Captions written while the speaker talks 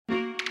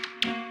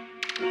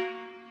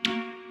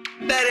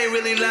That ain't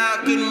really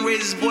loud, couldn't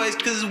raise his voice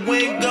cause his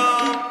wind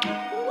gone.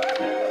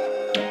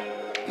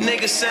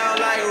 Niggas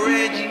sound like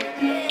Reggie.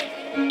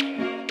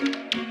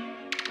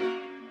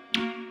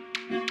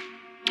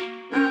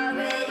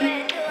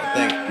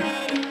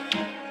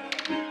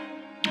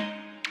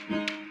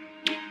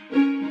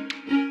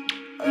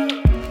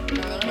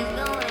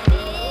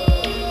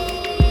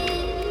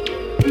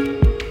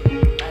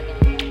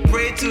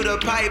 Pray to the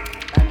pipe.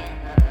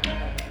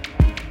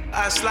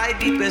 I slide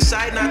deep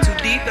inside, not too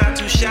deep, not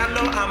too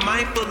shallow. I'm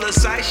mindful of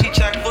sight, she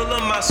chock full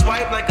of my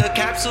swipe like a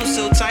capsule,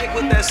 so tight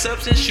with that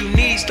substance you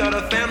need. Start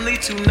a family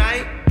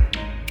tonight.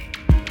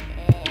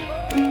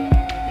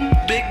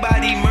 Big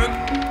body murk,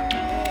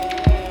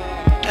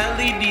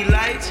 LED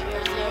lights.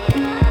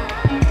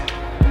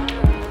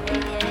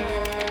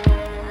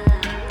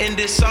 And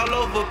this all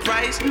over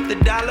price. The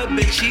dollar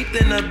been cheap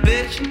than a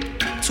bitch.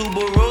 Two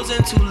burros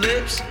and two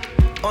lips.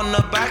 On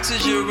the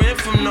boxes you're in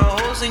from the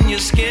holes in your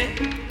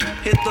skin.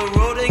 Hit the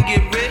road and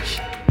get rich,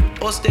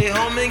 or stay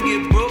home and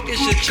get broke.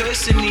 It's your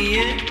choice in the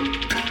end.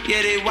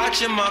 Yeah, they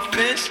watching my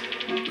fence,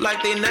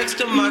 like they next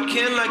to my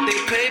kin, like they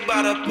paid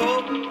by the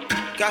Pope.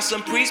 Got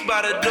some priests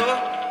by the door.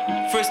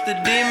 First the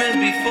demons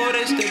before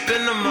they step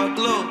into my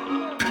glow.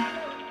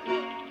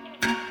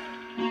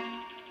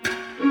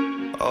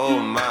 Oh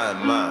my.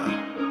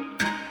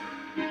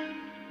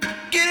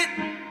 Get it.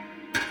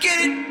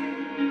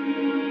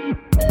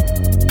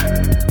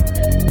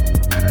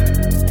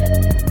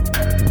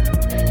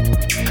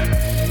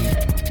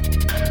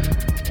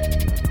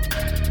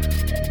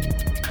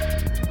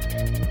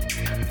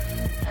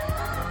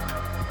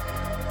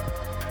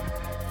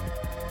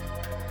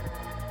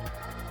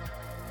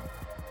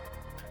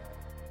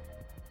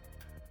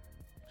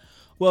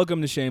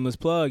 Welcome to Shameless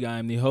Plug.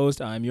 I'm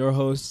your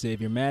host,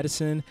 Xavier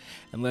Madison.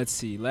 And let's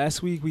see,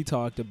 last week we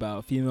talked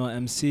about female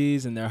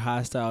MCs and their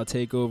hostile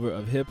takeover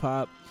of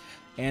hip-hop.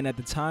 And at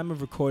the time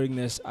of recording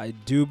this, I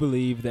do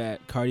believe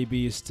that Cardi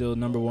B is still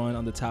number one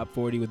on the top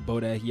 40 with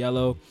Bodak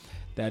Yellow.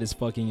 That is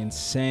fucking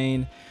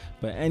insane.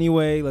 But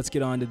anyway, let's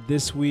get on to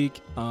this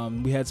week.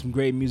 We had some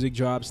great music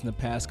drops in the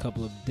past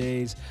couple of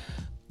days.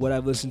 What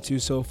I've listened to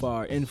so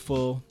far in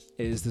full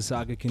is The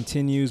Saga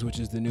Continues, which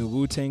is the new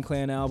Wu-Tang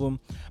Clan album.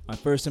 My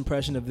first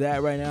impression of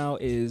that right now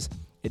is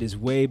it is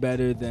way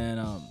better than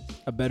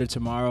A Better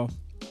Tomorrow.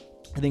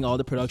 I think all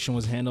the production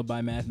was handled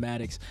by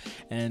Mathematics,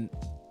 and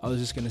I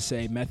was just going to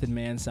say Method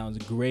Man sounds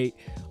great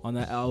on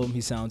that album. He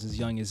sounds as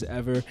young as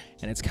ever,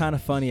 and it's kind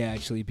of funny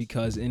actually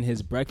because in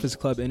his Breakfast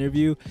Club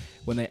interview,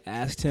 when they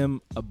asked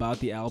him about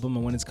the album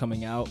and when it's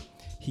coming out,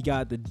 he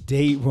got the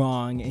date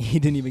wrong and he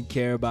didn't even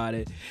care about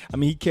it. I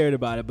mean, he cared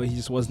about it, but he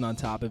just wasn't on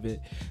top of it.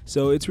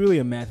 So it's really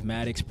a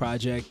Mathematics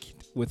project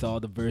with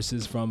all the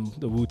verses from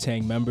the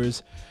Wu-Tang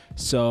members.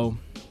 So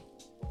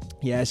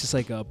yeah, it's just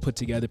like a put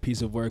together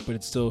piece of work, but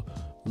it's still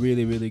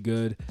really, really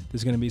good.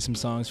 There's going to be some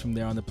songs from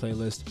there on the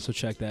playlist, so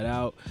check that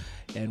out.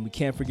 And we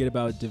can't forget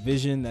about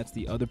Division. That's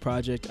the other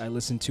project I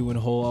listened to in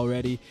whole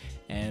already.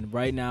 And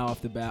right now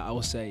off the bat, I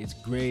will say it's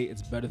great.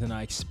 It's better than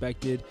I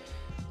expected.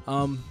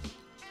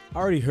 I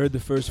already heard the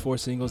first 4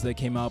 singles that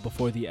came out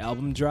before the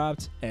album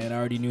dropped, and I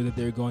already knew that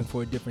they were going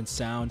for a different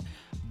sound,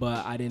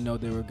 but I didn't know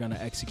they were going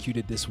to execute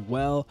it this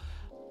well.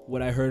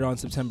 What I heard on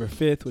September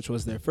 5th, which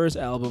was their first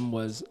album,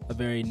 was a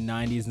very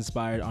 90s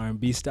inspired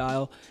R&B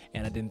style,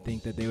 and I didn't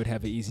think that they would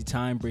have an easy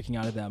time breaking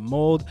out of that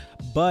mold,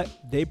 but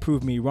they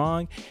proved me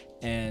wrong.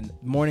 And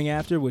Morning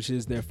After, which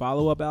is their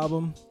follow-up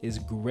album, is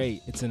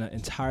great. It's in an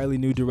entirely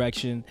new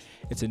direction.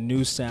 It's a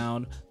new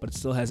sound, but it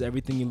still has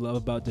everything you love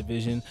about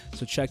Division.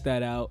 So check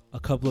that out. A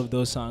couple of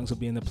those songs will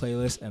be in the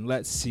playlist. And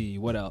let's see,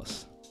 what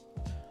else?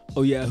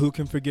 Oh yeah, who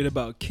can forget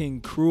about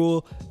King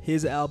Cruel?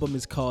 His album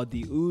is called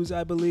The Ooze,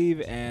 I believe.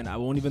 And I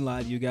won't even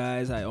lie to you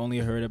guys, I only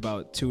heard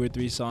about 2 or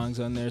 3 songs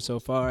on there so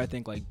far. I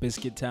think like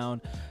Biscuit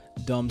Town,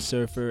 Dumb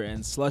Surfer,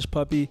 and Slush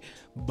Puppy.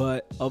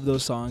 But of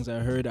those songs I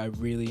heard, I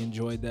really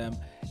enjoyed them.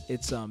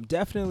 It's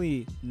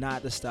definitely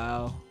not the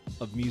style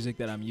of music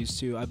that I'm used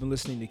to. I've been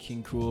listening to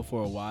King Cruel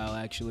for a while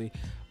actually,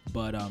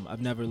 but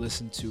I've never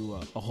listened to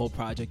a whole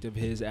project of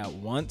his at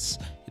once.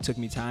 It took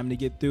me time to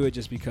get through it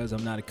just because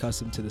I'm not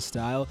accustomed to the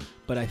style,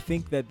 but I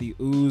think that The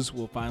Ooze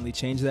will finally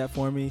change that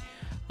for me.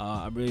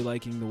 I'm really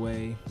liking the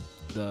way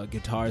the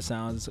guitar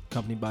sounds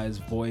accompanied by his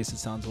voice. It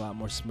sounds a lot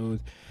more smooth,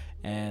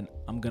 and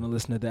I'm gonna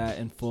listen to that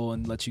in full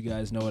and let you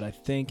guys know what I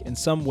think in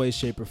some way,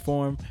 shape, or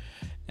form.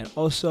 And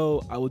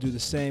also, I will do the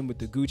same with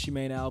the Gucci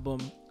Mane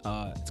album.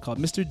 It's called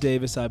Mr.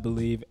 Davis, I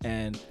believe.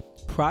 And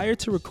prior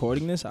to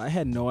recording this, I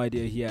had no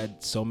idea he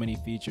had so many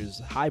features,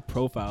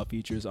 high-profile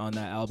features on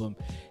that album.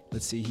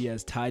 Let's see, he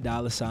has Ty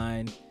Dolla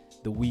 $ign,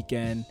 The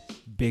Weeknd,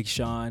 Big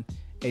Sean,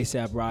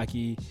 A$AP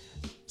Rocky.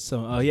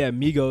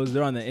 Migos,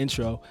 they're on the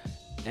intro.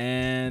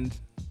 And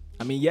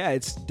I mean, yeah,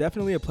 it's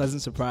definitely a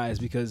pleasant surprise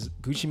because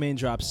Gucci Mane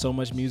drops so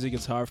much music,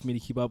 it's hard for me to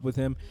keep up with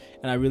him,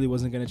 and I really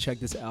wasn't going to check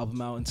this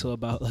album out until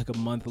about like a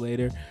month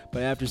later,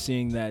 but after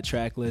seeing that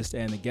track list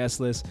and the guest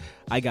list,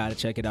 I got to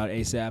check it out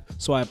ASAP,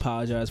 so I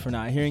apologize for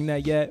not hearing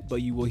that yet,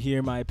 but you will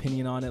hear my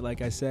opinion on it,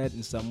 like I said,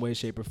 in some way,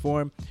 shape, or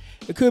form.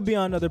 It could be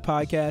on another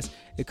podcast,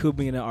 it could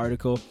be in an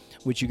article,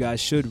 which you guys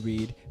should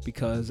read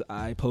because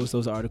I post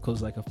those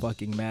articles like a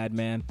fucking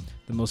madman.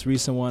 The most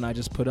recent one I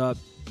just put up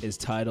is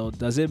titled,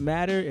 "Does It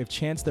Matter If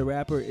Chance the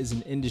Rapper is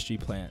an Industry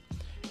Plant?"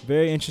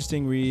 Very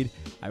interesting read.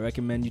 I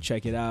recommend you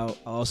check it out.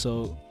 I'll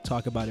also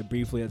talk about it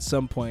briefly at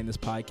some point in this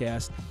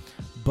podcast.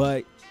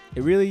 But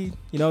it really,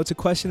 it's a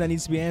question that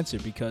needs to be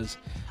answered because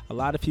a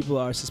lot of people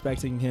are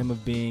suspecting him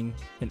of being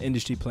an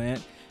industry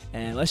plant.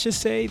 And let's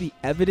just say the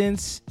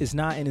evidence is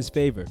not in his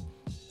favor.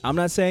 I'm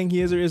not saying he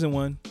is or isn't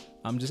one.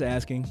 I'm just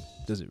asking,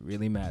 does it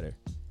really matter?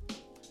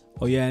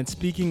 Oh yeah, and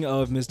speaking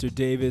of Mr.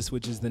 Davis,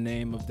 which is the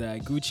name of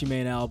that Gucci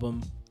Mane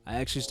album, I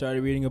actually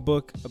started reading a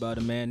book about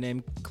a man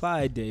named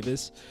Clive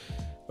Davis,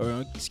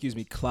 a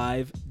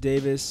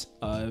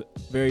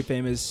very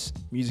famous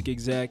music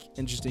exec.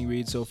 Interesting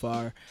read so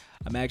far.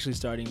 I'm actually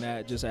starting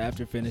that just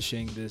after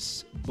finishing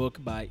this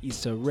book by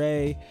Issa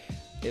Rae.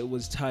 It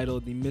was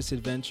titled The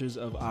Misadventures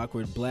of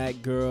Awkward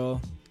Black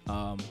Girl.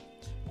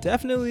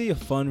 Definitely a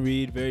fun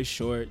read, very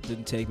short,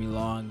 didn't take me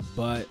long,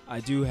 but I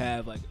do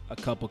have like a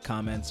couple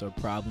comments or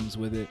problems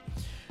with it.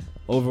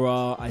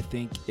 Overall, I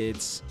think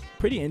it's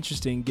pretty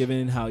interesting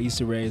given how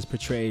Issa Rae is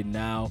portrayed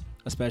now,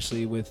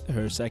 especially with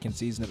her second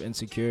season of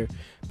Insecure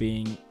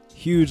being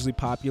hugely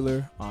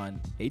popular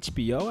on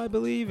HBO, I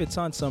believe. It's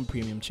on some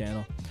premium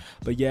channel.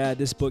 But yeah,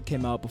 this book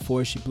came out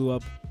before she blew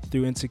up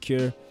through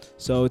Insecure,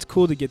 so it's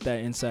cool to get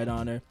that insight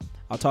on her.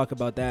 I'll talk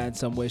about that in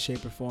some way,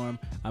 shape, or form.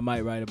 I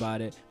might write about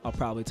it. I'll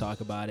probably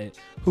talk about it.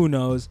 Who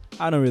knows?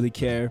 I don't really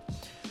care.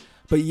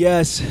 But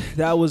yes,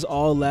 that was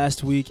all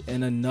last week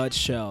in a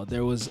nutshell.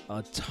 There was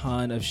a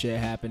ton of shit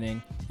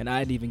happening, and I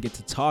didn't even get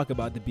to talk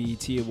about the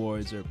BET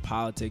Awards or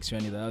politics or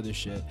any of the other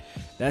shit.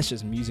 That's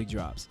just music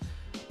drops.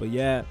 But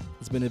yeah,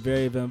 it's been a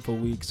very eventful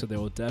week, so there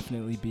will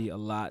definitely be a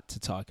lot to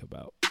talk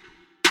about.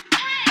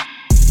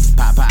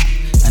 Pop, pop.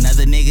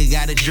 Another nigga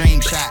got a dream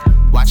shot.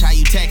 Watch how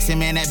you text him,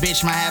 man, that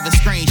bitch might have a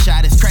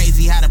screenshot. It's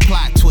crazy how the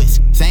plot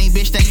twist. Same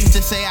bitch that used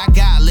to say I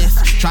got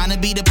lists.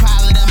 Tryna be the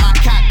pilot of my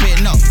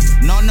cockpit. No,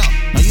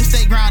 you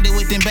stay grounded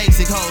with them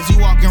basic hoes. You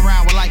walking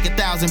around with like 1,000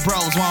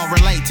 bros, won't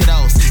relate to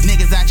those.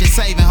 Niggas out here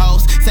saving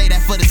hoes. Say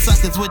that for the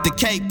suckers with the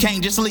cape. Can't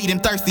just leave them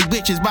thirsty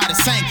bitches by the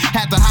sink.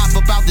 Have to hop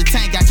up out the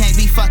tank. I can't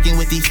be fucking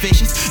with these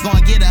fishes.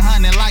 Gonna get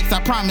 100 likes, I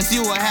promise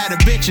you I'll have the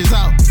bitches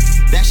out.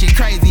 That shit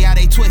crazy how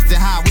they twist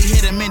it, huh? We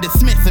hit them and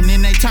dismiss them,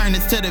 then they turn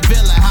us to the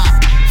villain, huh?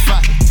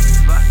 Fuck it.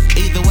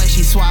 Either way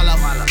she swallow.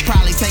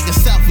 Probably take a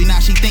selfie,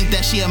 now she think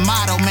that she a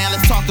model. Man,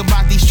 let's talk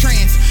about these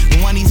trends.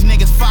 And when these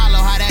niggas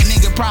follow, how that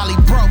nigga probably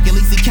broke. At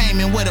least he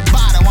came in with a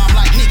bottle. I'm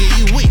like, nigga,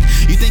 you weak.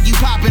 You think you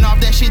popping off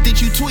that shit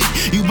that you tweet?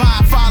 You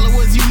buying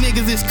followers, you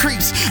niggas is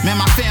creeps. Man,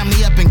 my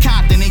family up in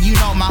Compton, and you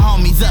know my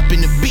homies up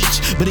in the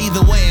beach. But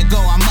either way it go,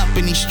 I'm up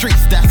in these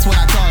streets. That's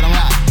what I told them,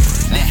 like,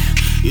 nah.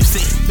 You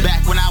see,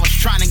 back when I was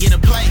trying to get a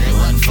play, they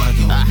wasn't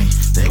fucking with me.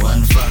 They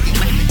wasn't fucking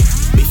with me.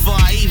 Before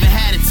I even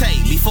had a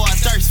tape, before I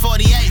thirst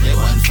 48, they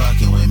wasn't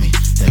fucking with me.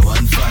 They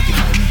wasn't fucking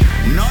with me.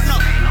 No.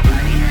 Ain't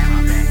nobody had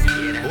my back.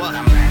 What?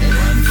 They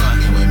wasn't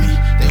fucking with me.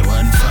 They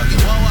wasn't fucking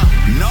with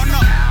me. No.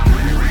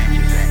 When the ranch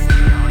is at,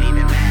 it don't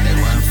even matter.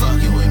 They wasn't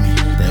fucking with me.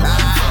 They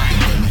wasn't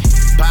fucking with me.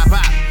 Pop.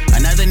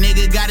 Another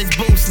nigga got his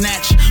boo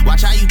snatched.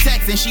 Watch how you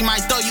textin', she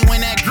might throw you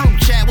in that group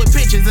chat with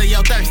pictures of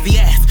your thirsty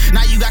ass.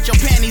 Now you got your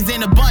panties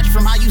in a bunch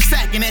from how you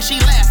sacking and she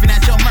laughing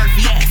at your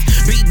Murphy ass.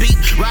 Beat,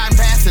 riding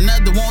past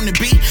another wanna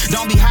be.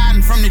 Don't be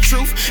hiding from the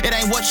truth, it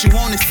ain't what you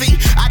wanna see.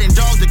 I done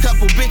dogged a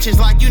couple bitches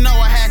like you know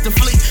I had to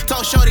flee.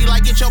 Told shorty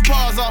like get your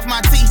paws off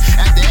my teeth.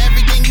 After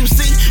everything you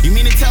see, you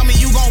mean to tell me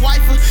you gon'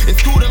 wife her?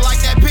 It's cool to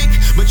like that pic,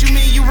 but you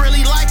mean you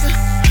really like her?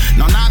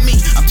 No, not me,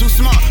 I'm too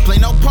smart,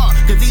 play no part,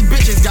 cause these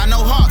bitches got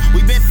no heart.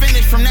 We been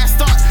finished from that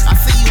start. I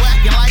see you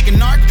acting like a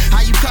narc.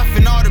 How you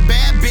cuffing all the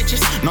bad bitches?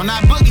 No,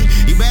 not Boogie,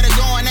 you better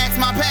go and ask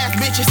my past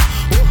bitches.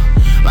 Ooh.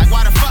 Like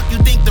why the fuck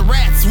you think the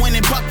rats went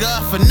and pucker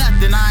up for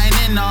nothing? I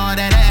ain't into all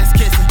that ass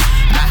kissing.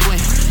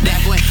 That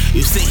when,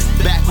 you see,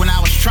 back when I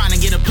was trying to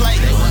get a play,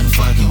 they wasn't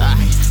fucking with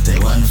me. They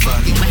wasn't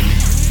fucking with me.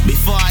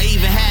 Before I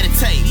even had a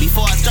tape,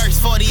 before I thirst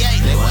 48,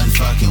 they wasn't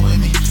fucking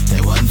with me. They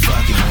wasn't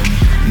fucking with me.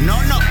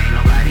 No. Ain't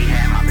nobody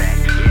had my back.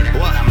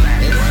 What?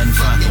 They wasn't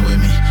fucking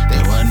with me.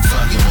 They wasn't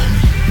fucking with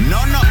me.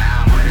 No.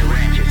 Where the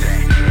ranch is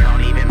at, it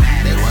don't even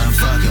matter. They wasn't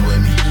fucking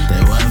with me.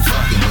 They wasn't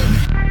fucking with me.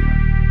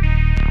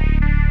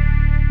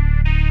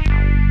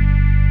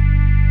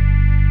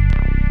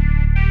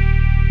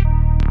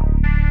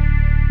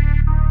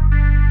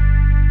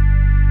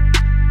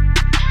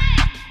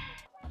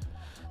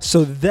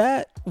 So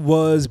that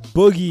was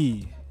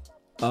Boogie,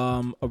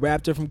 a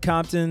rapper from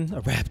Compton,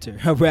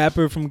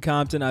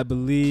 I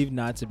believe,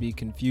 not to be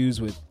confused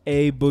with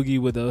A Boogie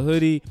with a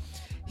hoodie.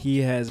 He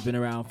has been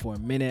around for a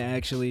minute,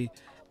 actually.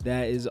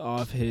 That is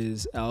off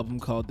his album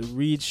called The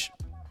Reach.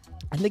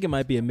 I think it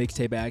might be a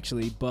mixtape,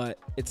 actually, but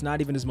it's not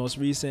even his most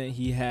recent.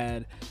 He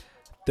had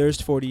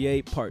Thirst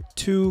 48 Part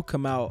 2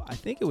 come out, I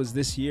think it was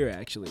this year,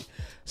 actually.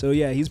 So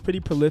yeah, he's pretty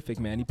prolific,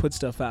 man. He puts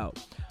stuff out.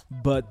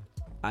 But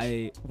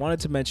I wanted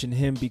to mention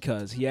him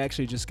because he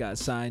actually just got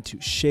signed to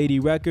Shady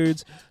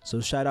Records.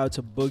 So shout out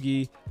to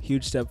Boogie.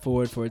 Huge step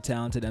forward for a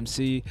talented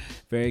MC.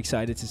 Very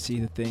excited to see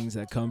the things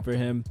that come for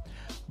him.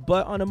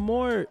 But on a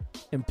more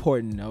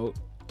important note,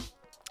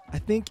 I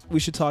think we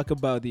should talk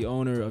about the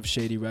owner of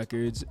Shady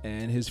Records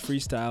and his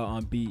freestyle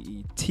on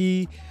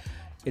BET.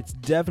 It's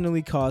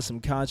definitely caused some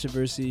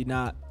controversy,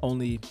 not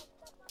only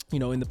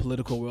in the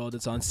political world,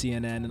 it's on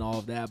CNN and all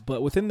of that,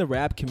 but within the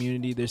rap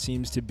community, there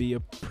seems to be a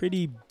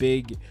pretty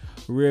big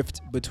rift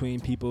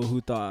between people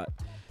who thought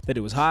that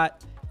it was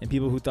hot and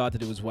people who thought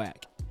that it was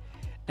whack.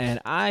 And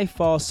I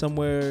fall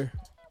somewhere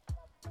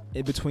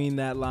in between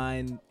that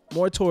line,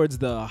 more towards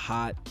the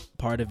hot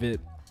part of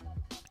it.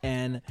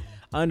 And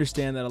I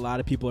understand that a lot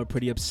of people are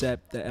pretty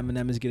upset that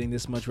Eminem is getting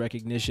this much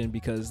recognition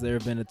because there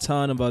have been a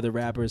ton of other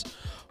rappers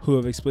who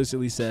have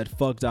explicitly said,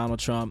 fuck Donald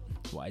Trump,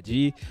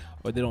 YG,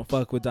 or they don't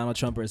fuck with Donald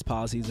Trump or his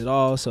policies at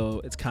all.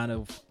 So it's kind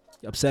of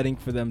upsetting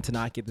for them to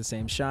not get the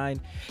same shine.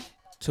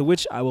 To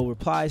which I will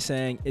reply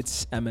saying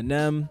it's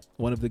Eminem,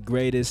 one of the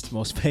greatest,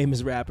 most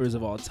famous rappers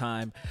of all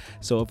time.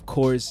 So of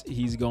course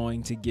he's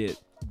going to get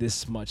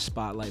this much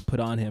spotlight put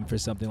on him for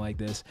something like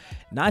this.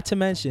 Not to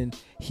mention,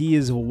 he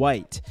is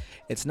white.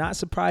 It's not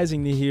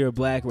surprising to hear a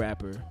black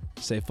rapper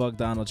say fuck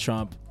Donald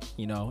Trump,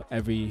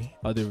 every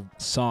other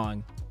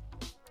song.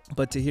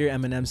 But to hear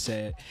Eminem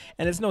say it,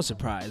 and it's no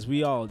surprise.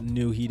 We all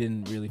knew he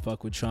didn't really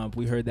fuck with Trump.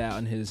 We heard that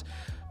on his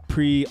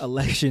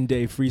pre-election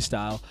day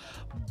freestyle,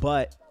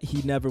 but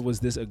he never was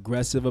this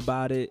aggressive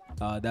about it.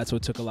 That's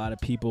what took a lot of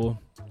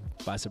people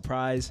by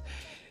surprise.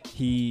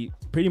 He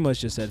pretty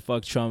much just said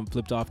fuck Trump,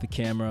 flipped off the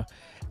camera,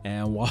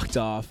 and walked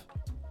off.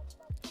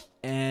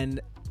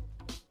 And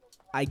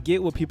I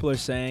get what people are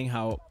saying,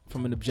 how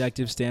from an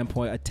objective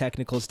standpoint, a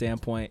technical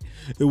standpoint,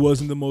 it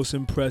wasn't the most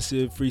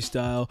impressive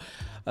freestyle.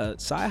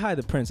 Sci-Hi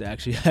the Prince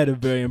actually had a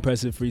very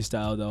impressive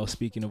freestyle though,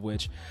 speaking of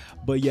which.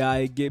 But yeah,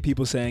 I get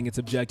people saying it's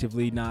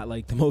objectively not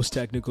like the most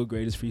technical,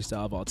 greatest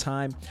freestyle of all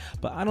time.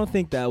 But I don't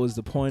think that was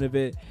the point of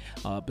it.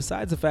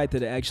 Besides the fact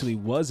that it actually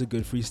was a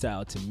good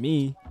freestyle to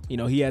me.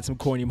 He had some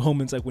corny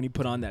moments like when he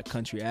put on that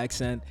country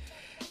accent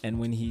and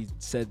when he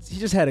said, he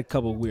just had a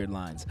couple weird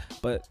lines.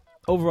 But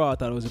overall, I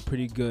thought it was a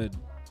pretty good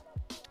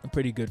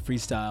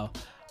freestyle.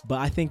 But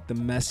I think the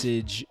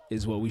message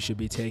is what we should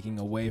be taking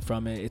away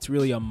from it. It's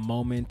really a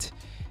moment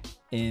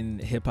in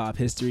hip-hop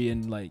history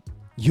and like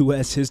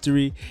U.S.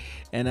 history,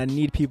 and I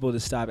need people to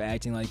stop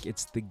acting like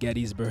it's the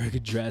Gettysburg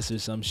Address or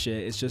some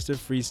shit. It's just a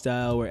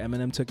freestyle where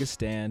Eminem took a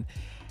stand,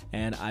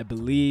 and I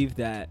believe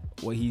that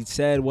what he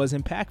said was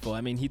impactful.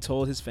 I mean, he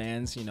told his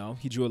fans,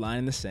 he drew a line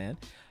in the sand.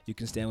 You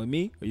can stand with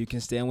me or you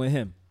can stand with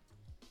him.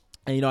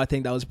 And, I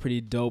think that was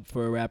pretty dope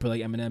for a rapper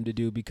like Eminem to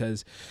do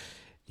because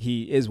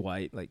he is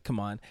white. Like, come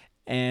on.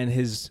 And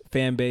his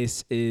fan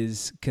base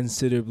is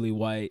considerably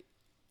white.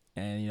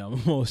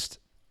 And, most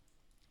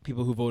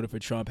people who voted for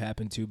Trump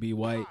happen to be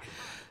white.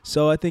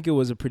 So I think it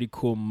was a pretty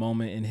cool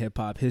moment in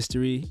hip-hop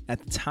history. At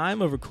the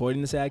time of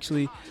recording this,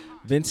 actually,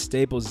 Vince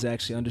Staples is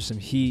actually under some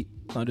heat,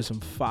 under some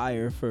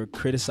fire for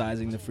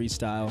criticizing the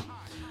freestyle.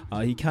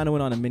 He kind of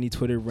went on a mini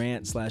Twitter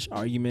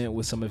rant/argument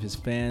with some of his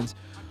fans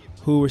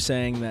who were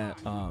saying that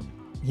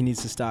he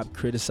needs to stop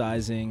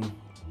criticizing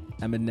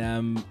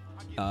Eminem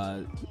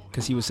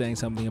because he was saying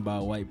something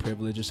about white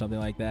privilege or something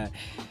like that,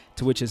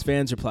 to which his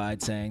fans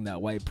replied saying that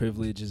white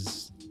privilege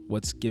is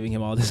what's giving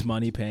him all this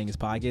money, paying his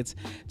pockets,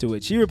 to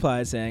which he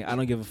replied saying, I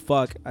don't give a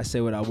fuck, I say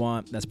what I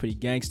want. That's pretty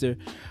gangster.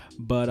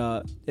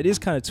 But it is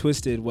kind of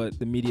twisted what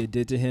the media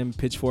did to him.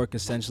 Pitchfork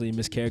essentially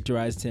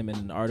mischaracterized him in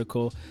an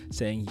article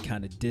saying he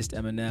kind of dissed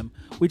Eminem,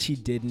 which he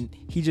didn't.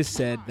 He just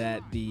said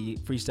that the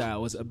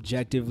freestyle was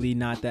objectively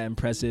not that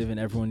impressive and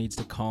everyone needs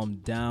to calm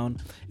down.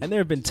 And there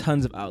have been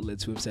tons of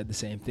outlets who have said the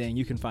same thing.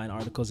 You can find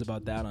articles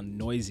about that on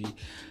Noisy.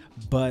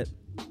 But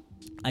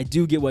I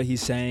do get what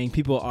he's saying.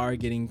 People are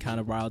getting kind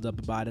of riled up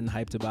about it and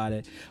hyped about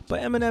it.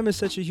 But Eminem is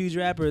such a huge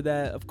rapper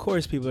that, of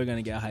course, people are going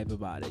to get hyped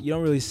about it. You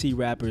don't really see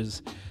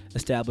rappers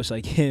established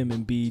like him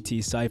in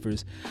BET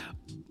ciphers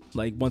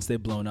like once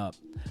they've blown up.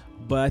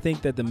 But I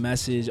think that the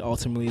message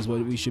ultimately is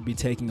what we should be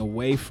taking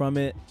away from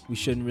it. We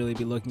shouldn't really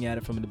be looking at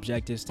it from an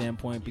objective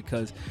standpoint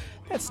because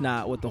that's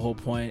not what the whole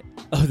point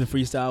of the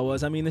freestyle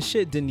was. I mean, the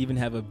shit didn't even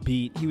have a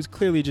beat. He was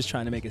clearly just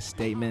trying to make a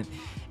statement,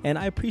 and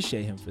I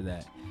appreciate him for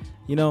that.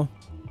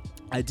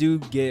 I do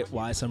get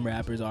why some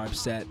rappers are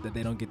upset that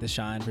they don't get the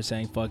shine for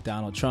saying fuck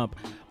Donald Trump,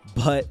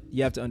 but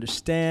you have to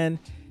understand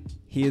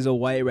he is a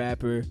white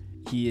rapper.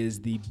 He is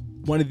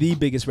one of the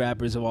biggest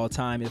rappers of all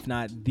time, if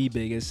not the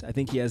biggest. I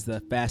think he has the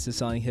fastest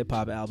selling hip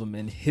hop album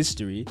in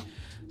history.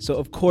 So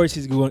of course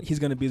he's going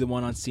to be the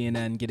one on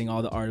CNN getting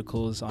all the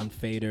articles on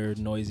Fader,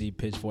 Noisy,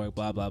 Pitchfork,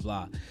 blah blah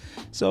blah.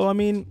 So I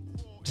mean,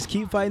 just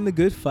keep fighting the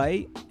good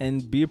fight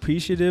and be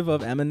appreciative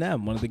of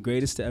Eminem, one of the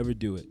greatest to ever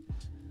do it.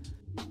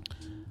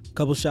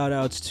 Couple shout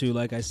outs to,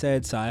 like I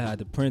said, Sci-Hi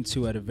the Prince,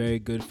 who had a very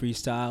good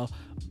freestyle.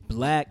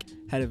 Black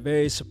had a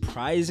very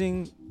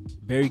surprising,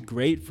 very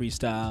great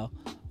freestyle.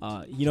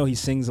 He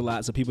sings a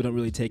lot, so people don't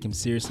really take him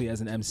seriously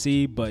as an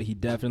MC, but he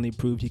definitely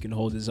proved he can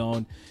hold his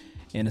own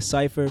in a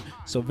cypher.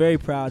 So very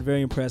proud,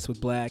 very impressed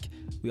with Black.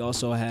 We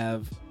also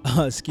have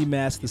Ski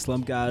Mask, the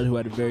Slump God, who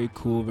had a very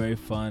cool, very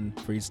fun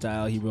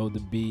freestyle. He rode the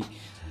beat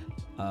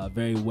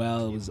very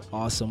well. It was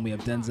awesome. We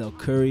have Denzel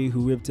Curry,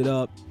 who ripped it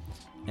up.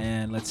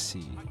 And let's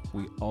see,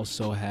 we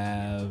also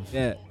have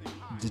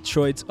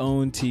Detroit's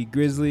own T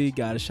Grizzly.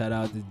 Gotta shout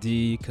out to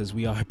D because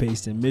we are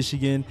based in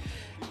Michigan.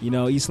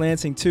 East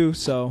Lansing too,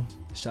 so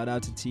shout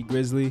out to T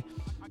Grizzly.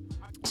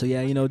 So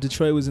yeah,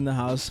 Detroit was in the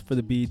house for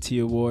the BET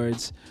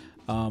Awards.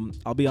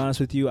 I'll be honest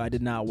with you, I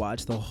did not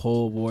watch the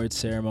whole awards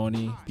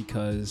ceremony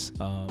because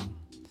I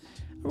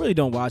really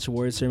don't watch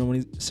award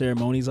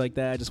ceremonies like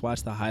that. I just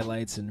watch the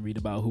highlights and read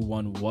about who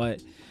won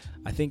what.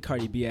 I think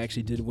Cardi B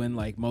actually did win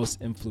like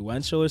most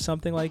influential or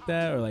something like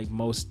that, or like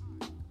most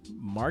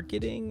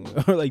marketing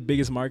or like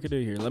biggest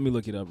marketer. Here, let me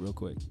look it up real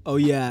quick. Oh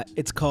yeah,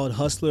 it's called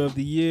Hustler of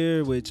the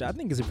Year, which I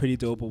think is a pretty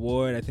dope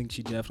award. I think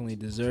she definitely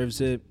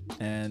deserves it,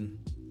 and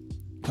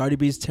Cardi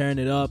B's tearing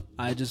it up.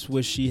 I just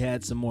wish she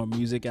had some more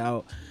music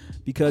out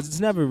because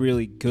it's never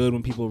really good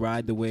when people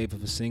ride the wave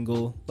of a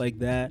single like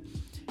that.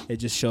 It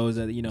just shows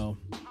that,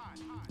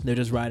 they're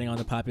just riding on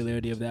the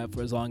popularity of that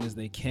for as long as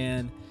they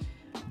can.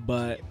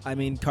 But, I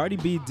mean, Cardi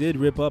B did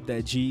rip up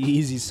that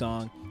G-Eazy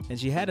song, and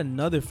she had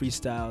another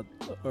freestyle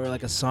or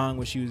like a song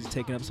where she was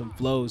taking up some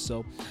flows.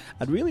 So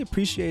I'd really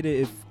appreciate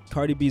it if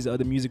Cardi B's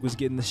other music was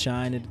getting the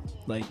shine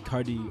like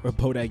Cardi or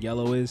Bodak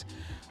Yellow is.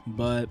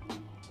 But,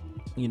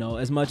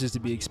 as much as to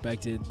be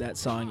expected, that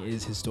song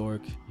is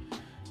historic.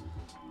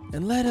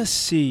 And let us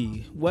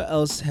see what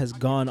else has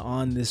gone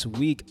on this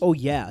week. Oh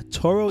yeah,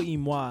 Toro y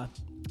Moi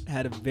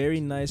had a very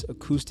nice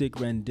acoustic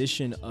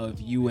rendition of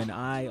You and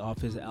I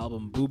off his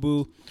album Boo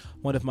Boo,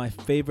 one of my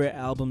favorite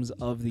albums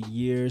of the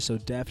year, so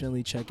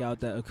definitely check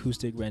out that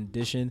acoustic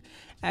rendition.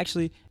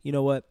 Actually, you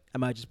know what? I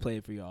might just play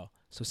it for y'all,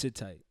 so sit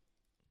tight.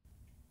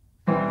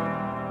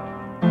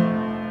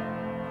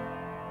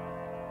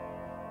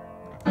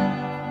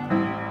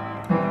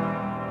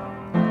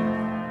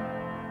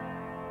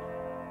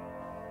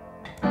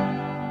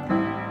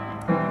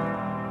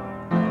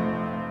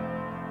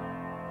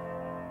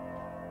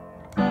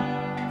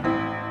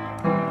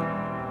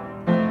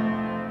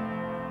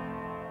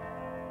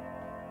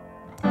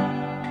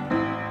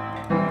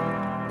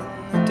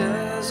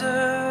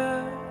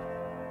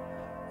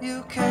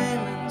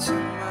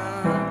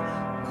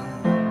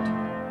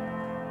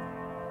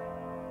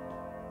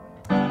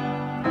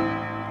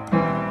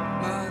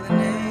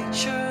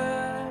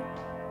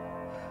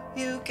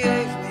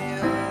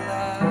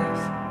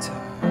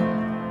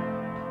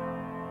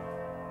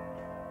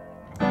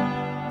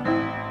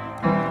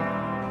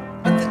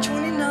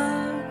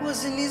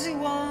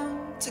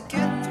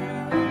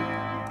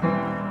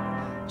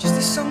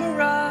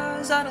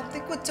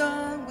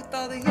 Done with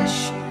all the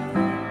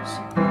issues.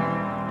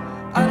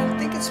 I don't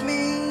think it's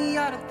me,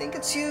 I don't think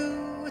it's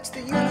you, it's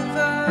the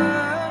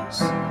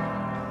universe.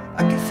 I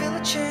can feel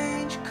a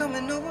change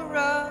coming over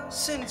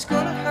us, and it's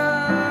gonna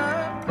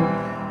hurt.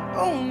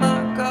 Oh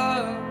my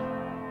God,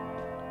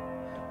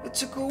 it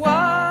took a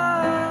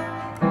while.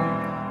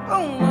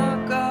 Oh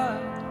my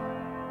God,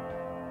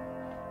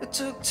 it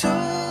took too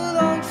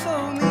long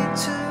for me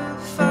to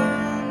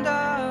find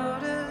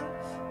out if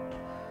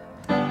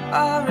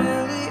I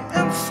really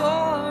am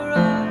for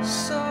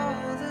us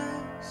all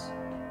this.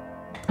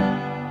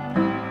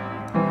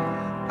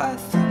 I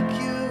think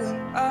you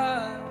and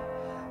I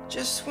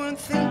just weren't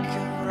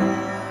thinking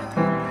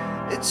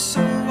right. It's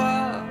so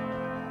wild,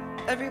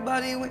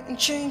 everybody went and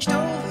changed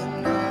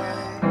overnight.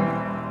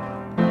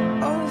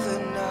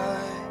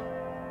 Overnight,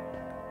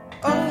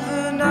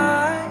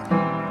 overnight,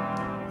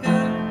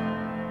 yeah.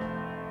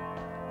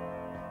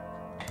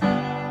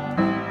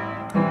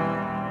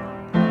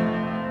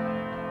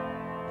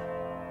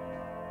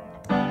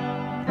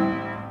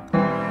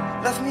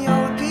 Left me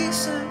all in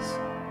pieces.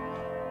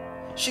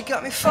 She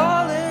got me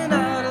falling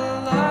out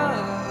of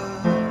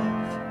love.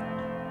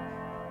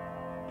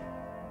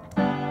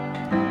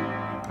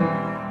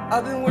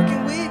 I've been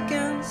working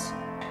weekends.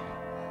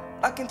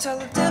 I can tell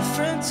the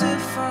difference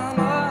if I'm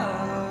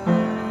up.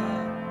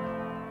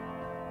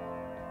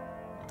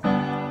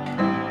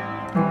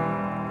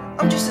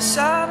 I'm just a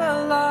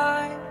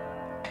satellite.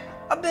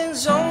 I've been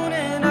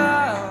zoning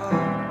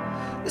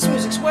out. This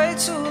music's way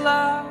too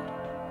loud.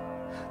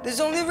 There's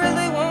only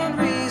really one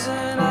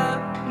reason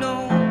I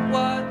know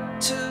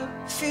what to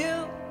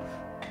feel,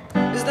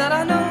 is that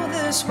I know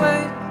this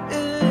weight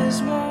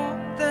is more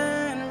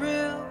than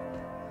real.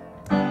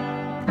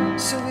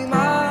 So we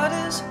might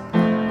as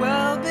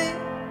well be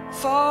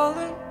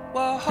falling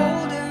while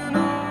holding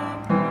on.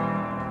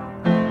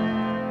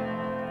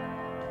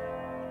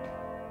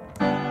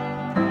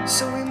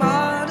 So we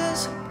might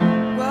as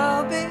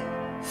well be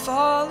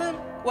falling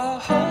while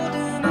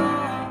holding on.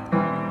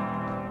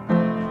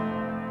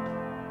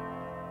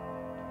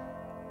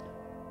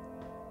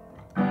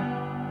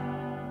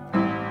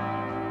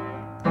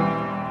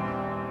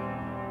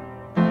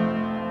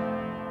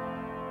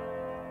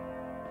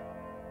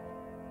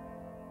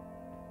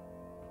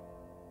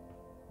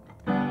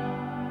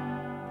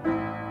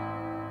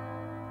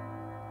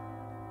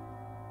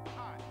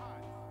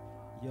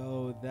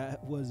 Yo,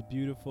 that was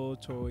beautiful.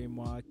 Tori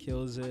Moa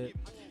kills it.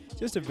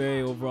 Just a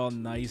very overall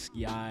nice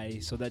guy,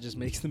 so that just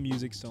makes the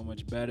music so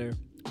much better.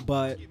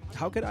 But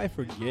how could I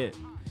forget?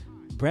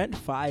 Brent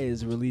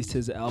Faiyaz released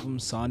his album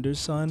Saunders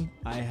Son.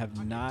 I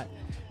have not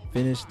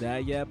finished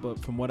that yet, but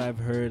from what I've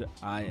heard,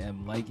 I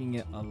am liking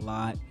it a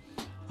lot.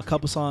 A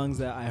couple songs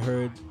that I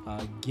heard,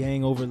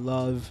 Gang Over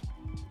Love,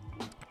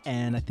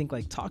 and I think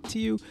like Talk to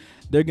You,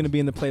 they're going to be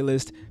in the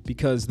playlist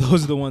because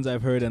those are the ones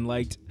I've heard and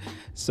liked,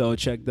 so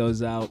check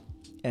those out.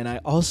 And I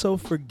also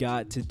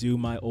forgot to do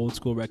my old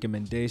school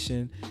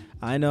recommendation.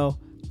 I know,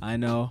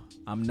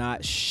 I'm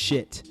not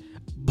shit.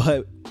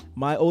 But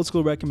my old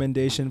school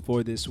recommendation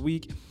for this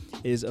week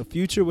is A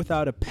Future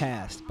Without a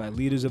Past by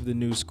Leaders of the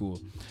New School.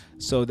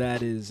 So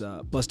that is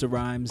Busta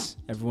Rhymes.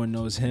 Everyone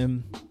knows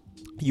him.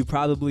 You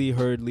probably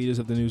heard Leaders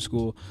of the New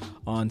School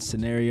on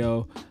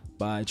Scenario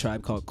by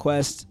Tribe Called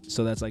Quest.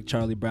 So that's like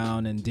Charlie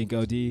Brown and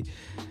Dinko D.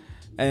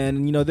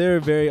 And, you know, they're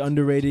a very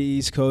underrated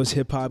East Coast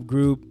hip-hop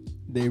group.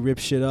 They rip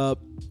shit up,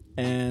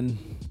 and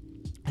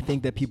I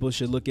think that people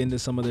should look into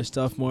some of their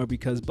stuff more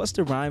because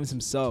Busta Rhymes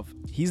himself,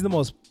 he's the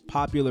most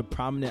popular,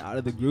 prominent out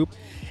of the group,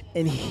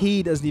 and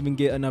he doesn't even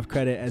get enough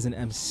credit as an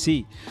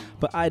MC.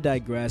 But I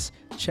digress.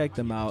 Check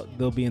them out.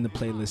 They'll be in the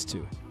playlist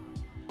too.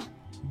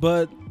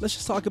 But let's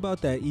just talk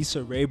about that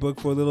Issa Rae book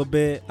for a little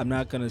bit. I'm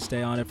not going to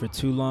stay on it for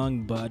too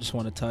long, but I just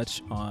want to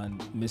touch on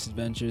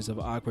Misadventures of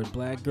Awkward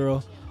Black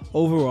Girl.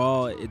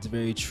 Overall, it's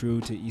very true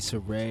to Issa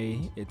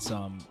Rae. It's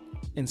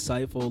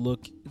insightful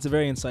look. It's a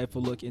very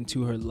insightful look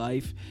into her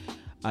life.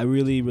 I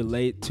really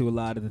relate to a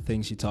lot of the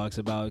things she talks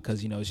about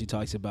because, you know, she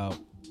talks about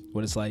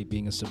what it's like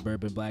being a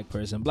suburban black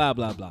person, blah,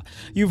 blah, blah.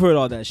 You've heard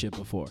all that shit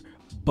before.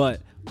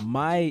 But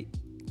my,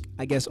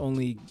 I guess,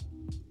 only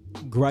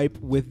gripe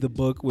with the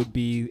book would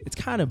be it's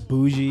kind of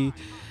bougie.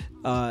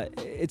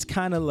 It's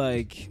kind of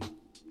like,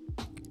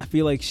 I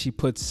feel like she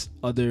puts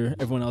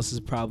everyone else's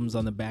problems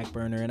on the back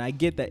burner, and I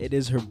get that it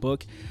is her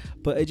book,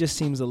 but it just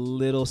seems a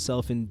little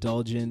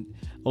self-indulgent.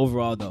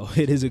 Overall, though,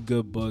 it is a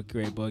good book,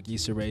 great book.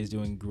 Issa Rae is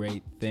doing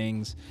great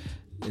things.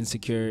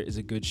 Insecure is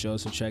a good show,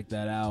 so check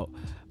that out.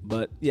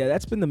 But yeah,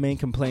 that's been the main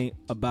complaint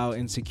about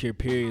Insecure,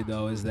 period,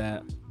 though, is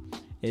that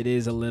it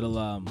is a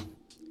little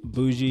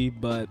bougie,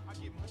 but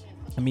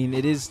I mean,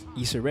 it is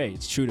Issa Rae.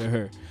 It's true to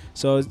her.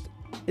 So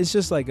it's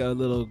just like a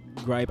little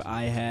gripe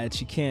I had.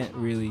 She can't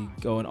really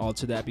go and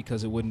alter that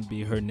because it wouldn't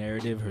be her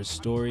narrative, her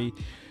story.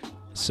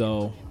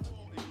 So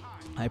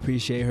I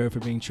appreciate her for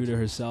being true to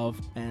herself.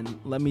 And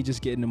let me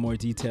just get into more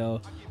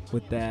detail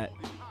with that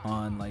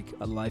on like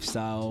a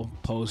lifestyle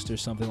post or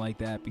something like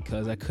that,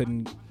 because I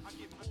couldn't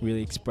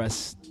really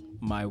express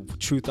my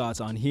true thoughts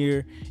on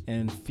here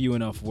in few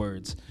enough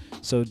words.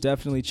 So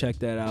definitely check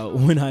that out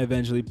when I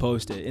eventually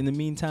post it. In the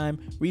meantime,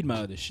 read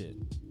my other shit.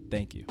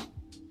 Thank you.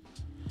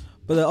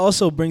 But that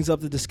also brings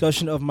up the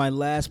discussion of my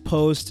last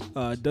post.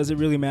 Does it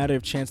really matter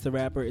if Chance the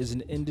Rapper is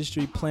an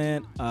industry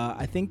plant?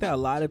 I think that a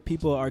lot of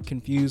people are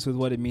confused with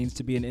what it means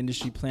to be an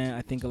industry plant.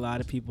 I think a lot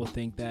of people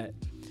think that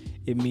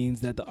it means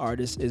that the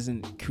artist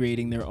isn't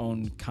creating their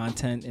own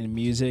content and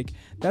music.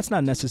 That's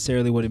not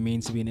necessarily what it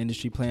means to be an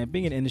industry plant.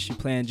 Being an industry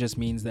plant just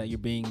means that you're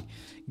being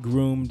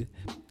groomed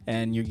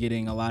and you're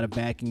getting a lot of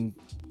backing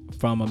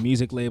from a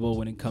music label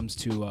when it comes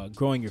to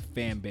growing your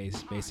fan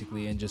base,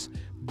 basically, and just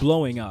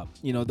blowing up,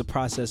 you know, the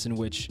process in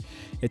which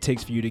it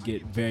takes for you to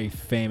get very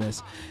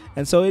famous.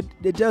 And so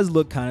it does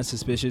look kind of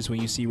suspicious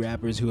when you see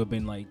rappers who have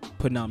been like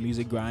putting out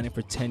music, grinding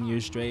for 10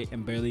 years straight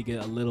and barely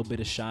get a little bit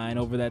of shine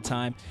over that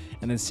time,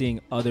 and then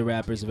seeing other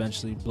rappers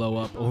eventually blow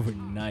up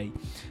overnight.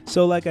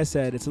 So like I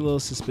said, it's a little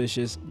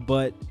suspicious,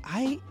 but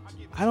I'm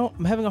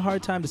having a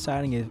hard time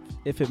deciding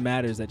if it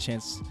matters that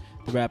Chance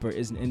the Rapper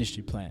is an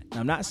industry plant.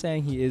 Now, I'm not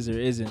saying he is or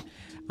isn't.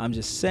 I'm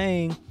just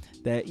saying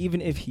that even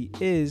if he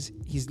is,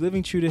 he's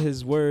living true to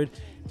his word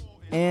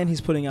and he's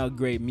putting out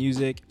great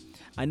music.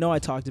 I know I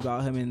talked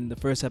about him in the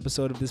first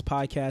episode of this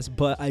podcast,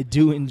 but I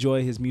do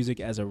enjoy his music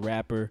as a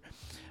rapper.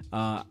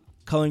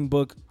 Coloring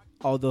Book,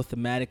 although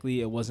thematically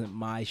it wasn't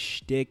my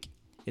shtick,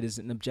 it is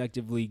an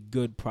objectively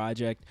good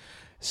project.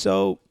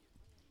 So,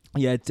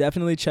 yeah,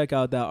 definitely check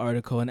out that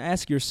article and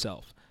ask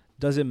yourself,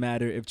 does it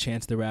matter if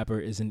Chance the Rapper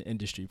is an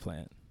industry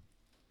plant?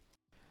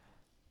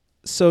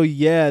 So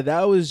yeah,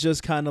 that was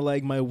just kind of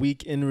like my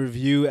week in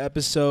review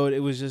episode. It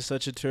was just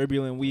such a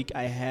turbulent week.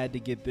 I had to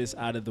get this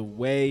out of the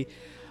way.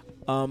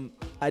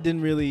 I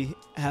didn't really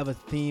have a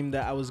theme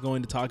that I was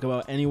going to talk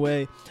about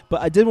anyway, but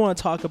I did want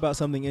to talk about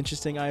something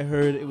interesting I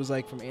heard. It was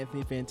like from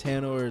Anthony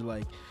Fantano or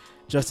like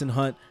Justin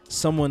Hunt,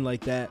 someone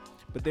like that.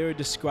 But they were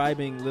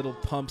describing Lil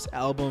Pump's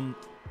album,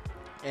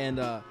 and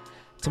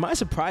to my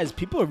surprise,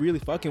 people are really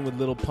fucking with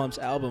Lil Pump's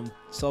album,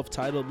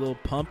 self-titled Lil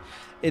Pump.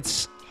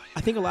 I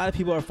think a lot of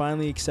people are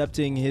finally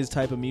accepting his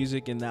type of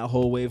music and that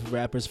whole wave of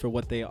rappers for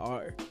what they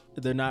are.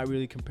 They're not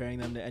really comparing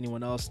them to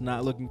anyone else,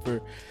 not looking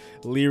for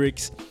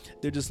lyrics.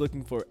 They're just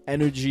looking for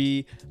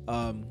energy,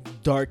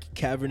 dark,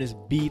 cavernous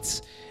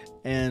beats,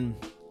 and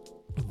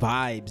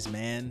vibes,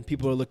 man.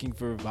 People are looking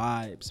for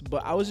vibes.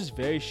 But I was just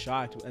very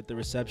shocked at the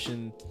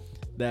reception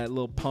that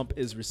Lil Pump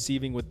is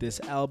receiving with this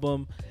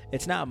album.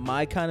 It's not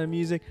my kind of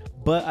music,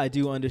 but I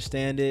do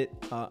understand it.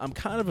 I'm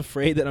kind of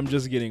afraid that I'm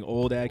just getting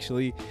old,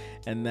 actually,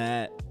 and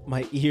that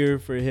my ear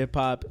for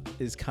hip-hop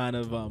is kind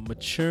of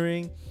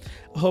maturing.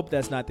 I hope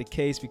that's not the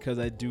case, because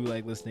I do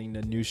like listening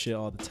to new shit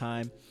all the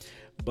time.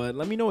 But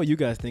let me know what you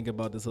guys think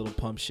about this Lil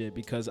Pump shit,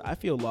 because I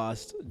feel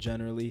lost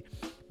generally.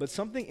 But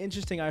something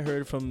interesting I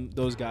heard from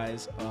those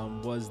guys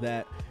was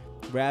that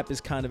rap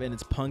is kind of in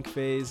its punk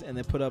phase, and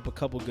they put up a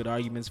couple good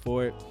arguments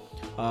for it.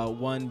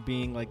 One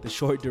being like the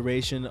short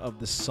duration of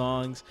the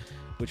songs,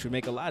 which would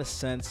make a lot of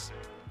sense,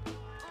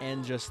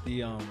 and just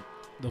the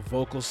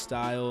vocal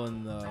style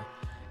and the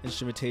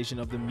instrumentation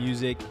of the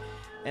music.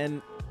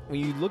 And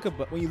when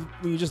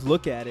you just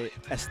look at it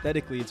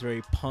aesthetically, it's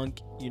very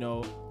punk,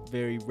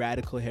 very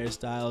radical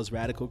hairstyles,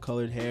 radical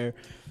colored hair,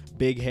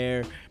 big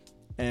hair,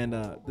 and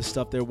the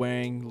stuff they're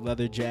wearing,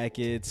 leather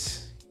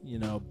jackets,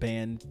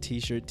 band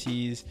t-shirt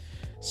tees.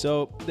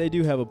 So they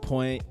do have a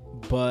point,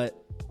 but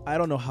I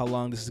don't know how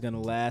long this is going to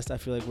last. I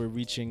feel like we're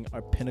reaching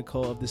our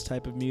pinnacle of this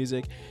type of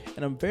music,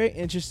 and I'm very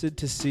interested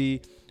to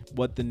see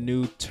what the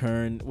new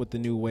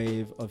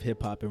wave of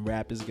hip-hop and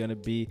rap is going to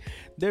be.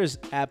 There's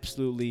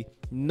absolutely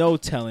no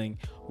telling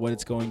what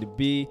it's going to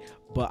be,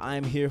 but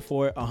I'm here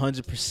for it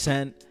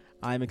 100%.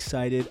 I'm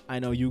excited. I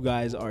know you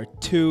guys are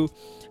too.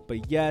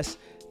 But yes,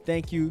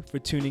 thank you for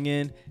tuning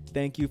in.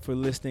 Thank you for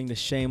listening to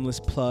Shameless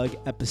Plug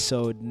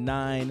episode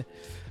 9.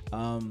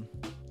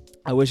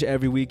 I wish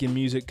every week in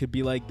music could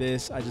be like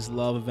this. I just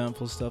love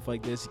eventful stuff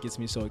like this. It gets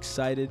me so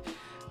excited.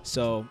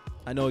 So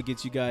I know it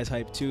gets you guys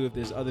hyped too. If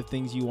there's other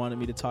things you wanted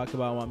me to talk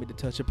about, want me to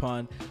touch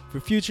upon for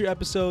future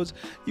episodes,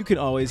 you can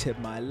always hit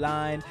my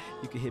line.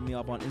 You can hit me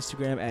up on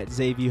Instagram at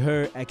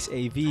Xavierhur,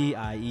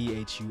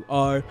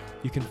 XAVIEHUR.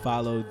 You can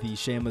follow the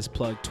Shameless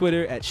Plug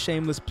Twitter at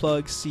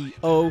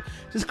ShamelessPlugCO.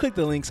 Just click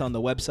the links on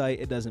the website.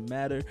 It doesn't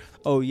matter.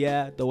 Oh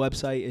yeah, the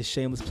website is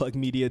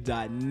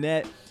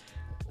shamelessplugmedia.net.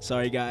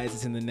 Sorry guys,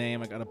 it's in the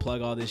name. I gotta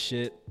plug all this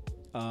shit.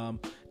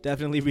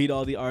 Definitely read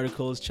all the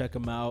articles, check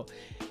them out,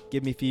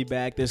 give me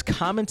feedback. There's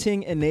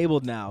commenting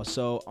enabled now,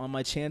 so on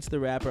my Chance the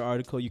Rapper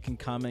article, you can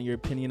comment your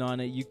opinion on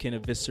it. You can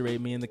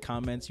eviscerate me in the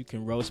comments. You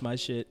can roast my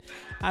shit.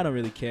 I don't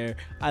really care.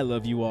 I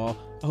love you all.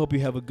 I hope you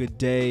have a good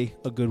day,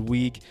 a good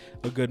week,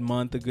 a good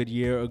month, a good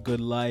year, a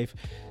good life.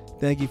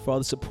 Thank you for all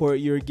the support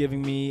you're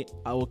giving me.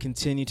 I will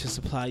continue to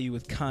supply you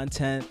with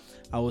content.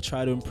 I will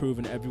try to improve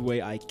in every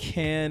way I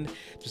can.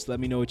 Just let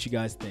me know what you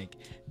guys think.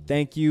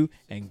 Thank you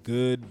and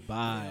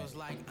goodbye. Feels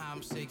like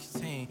I'm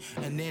 16,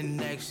 and then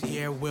next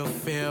year we'll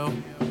feel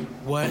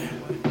what?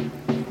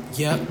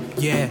 Yep.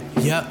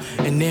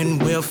 And then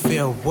we'll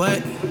feel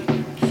what?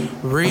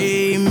 Remix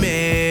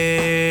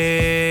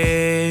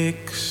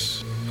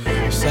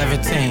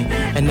 17,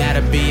 and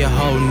that'll be a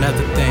whole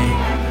nother thing.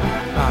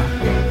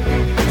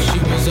 She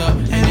was up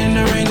and in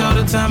the range all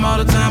the time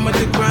with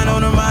the grind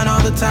on her mind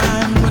all the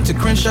time. Went to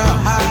Crenshaw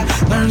High,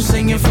 learned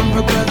singing from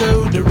her brother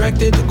who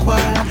directed the choir,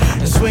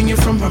 and swinging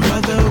from her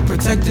mother who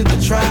protected the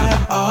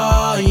tribe.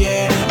 Oh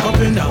yeah,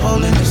 opened a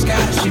hole in the sky.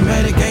 She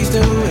met a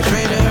gangster who had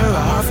traded her a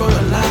heart for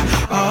a lie.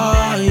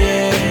 Oh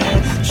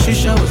yeah, she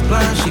sure was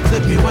blind. She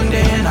clipped me one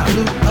day and I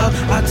blew up.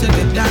 I took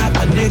a dive,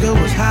 a nigga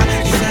was high.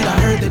 She said, I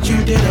heard that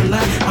you did a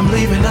lot. I'm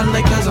leaving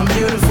LA cause I'm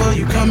beautiful.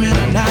 You coming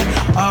or not?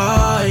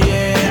 Oh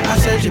yeah, I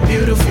said you're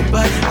beautiful,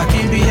 but I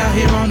can't be out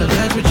here on the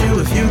ledge with you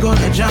if you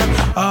gonna jump.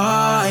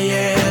 Oh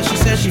yeah, she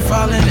said she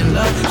falling in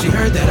love. She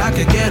heard that I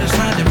could get her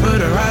signed and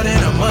put her right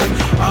in a mug.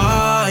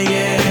 Oh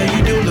yeah,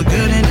 you do look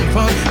good in the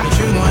punk, but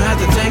you gon' have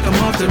to take them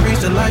off to reach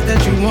the life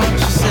that you want.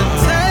 She said,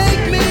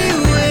 take me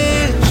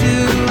with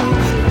you.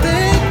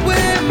 Think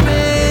we're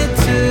meant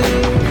to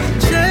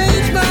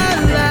change my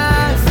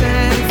life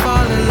and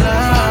fall in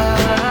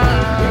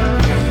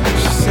love.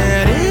 She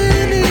said,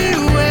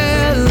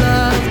 anywhere,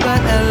 love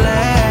but LA.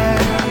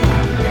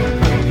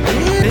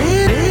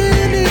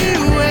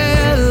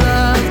 Anywhere,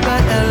 love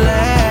but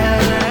LA.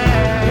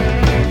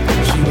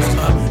 She was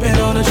up and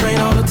on the train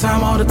all the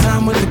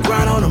time with the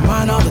grind on her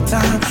mind all the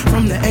time.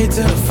 From the 8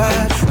 to the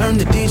 5, learned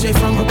the DJ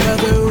from her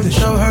brother to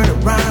show her the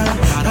rhyme.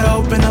 I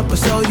open up her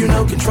soul,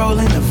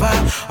 controlling the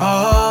vibe.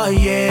 Oh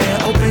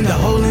yeah, opened a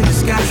hole in the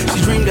sky.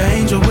 She dreamed an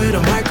angel with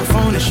a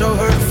microphone to show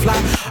her to fly.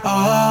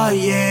 Oh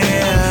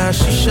yeah,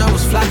 she sure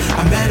was fly.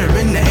 I met her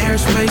in the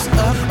airspace,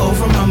 up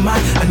over my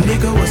mind. A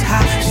nigga was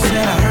hot. She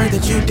said, I heard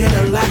that you did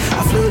a lot.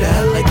 I flew to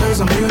LA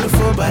cause I'm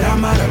beautiful, but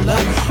I'm out of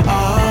luck.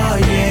 Oh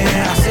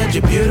yeah, I said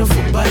you're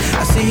beautiful, but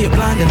I see your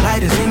blinding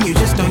light is in you,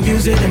 just don't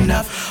use it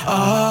enough.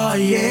 Oh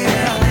yeah,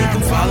 I think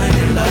I'm falling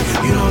in love.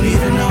 You don't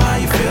even know how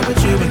you feel,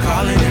 but you've been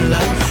calling in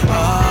love.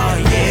 Oh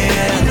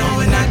yeah, I know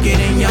we're not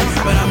getting young,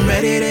 but I'm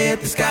ready to hit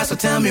the sky, so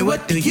tell me,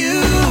 what do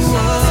you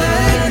want?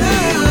 Take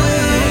me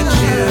with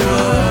you.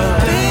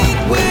 Think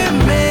we're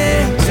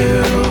meant to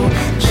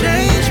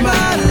change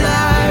my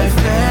life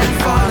and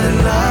fall in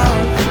love.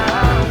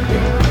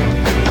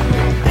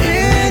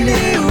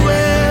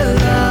 Anywhere,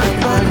 love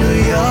but New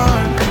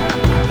York.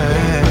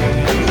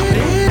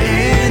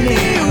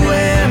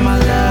 Anywhere, my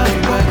love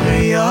but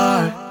New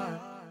York.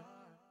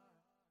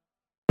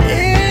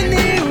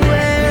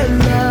 Anywhere.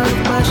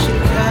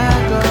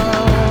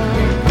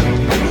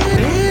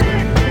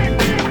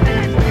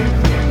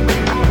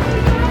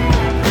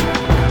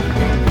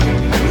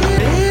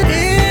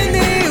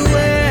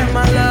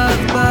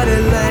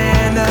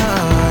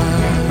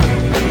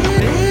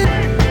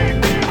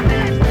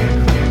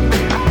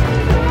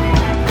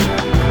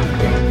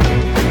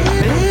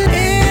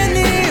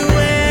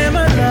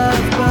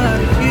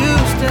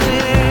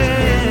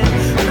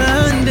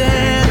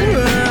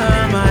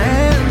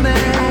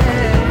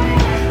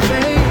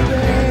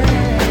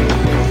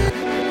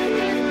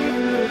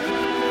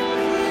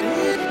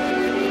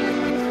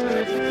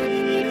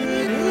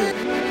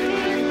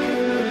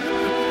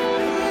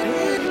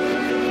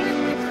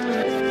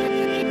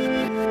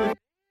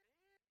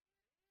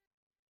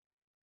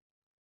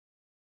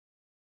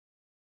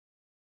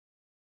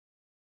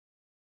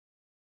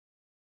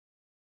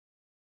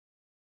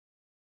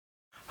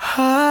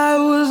 I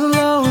was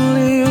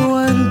lonely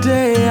one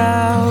day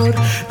out,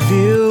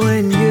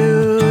 viewing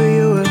you.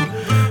 You were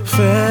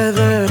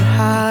feathered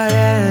high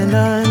and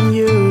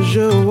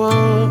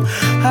unusual.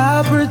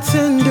 I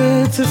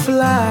pretended to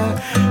fly,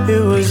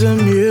 it was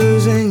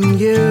amusing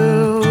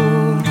you.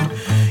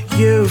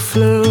 You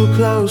flew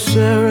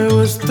closer, it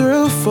was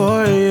through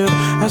for you.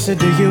 I said,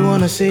 do you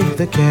wanna see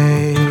the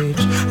cage?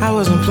 I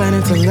wasn't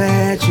planning to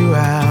let you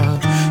out.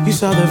 You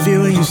saw the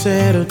view and you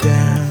settled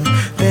down.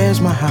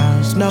 There's my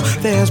house, no,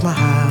 there's my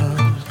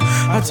house.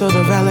 I told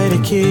the valet to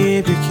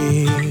keep your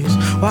keys.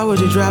 Why would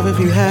you drive if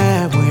you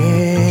had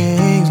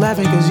wings?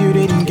 Laughing cause you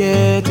didn't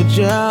get the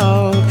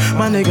joke.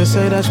 My nigga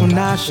say that's when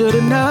I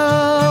should've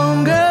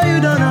known. Girl, you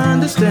don't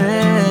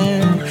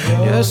understand.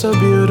 You're so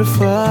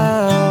beautiful.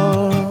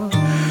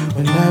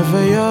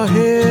 Whenever you're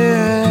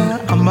here,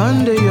 I'm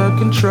under your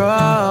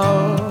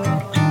control.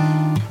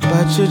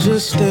 But you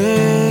just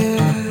stare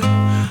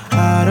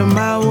out of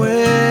my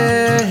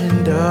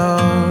window.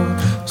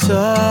 So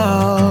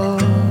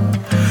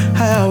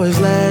I always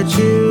let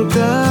you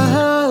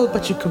go,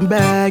 but you come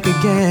back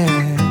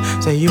again.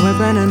 Say you ain't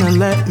planning to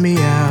let me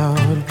out.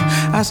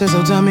 I said,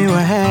 so tell me,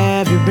 where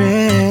have you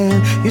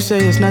been? You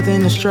say it's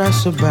nothing to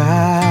stress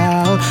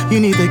about. You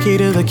need the key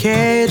to the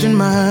cage and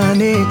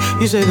money.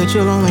 You say that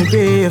you'll only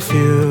be a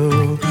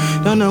few.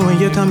 Don't know when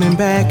you're coming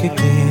back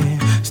again.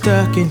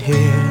 Stuck in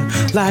here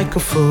like a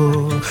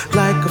fool,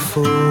 like a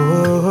fool.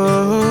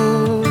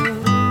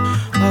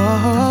 Oh,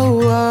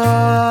 oh, oh,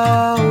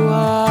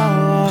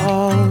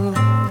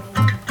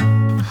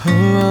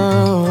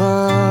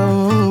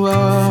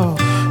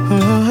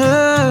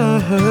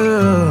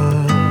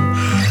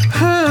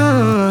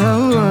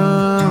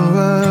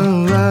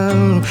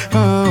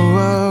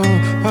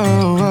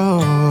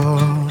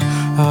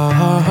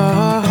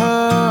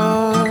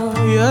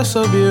 you're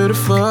so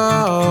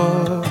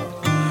beautiful.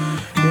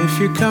 If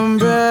you come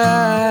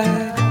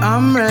back,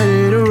 I'm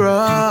ready to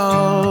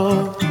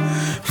roll.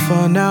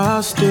 For now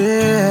I'll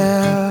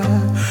stare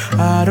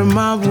out of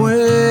my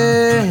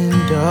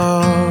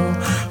window,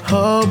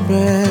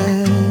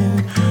 hoping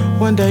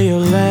one day you'll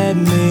let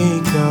me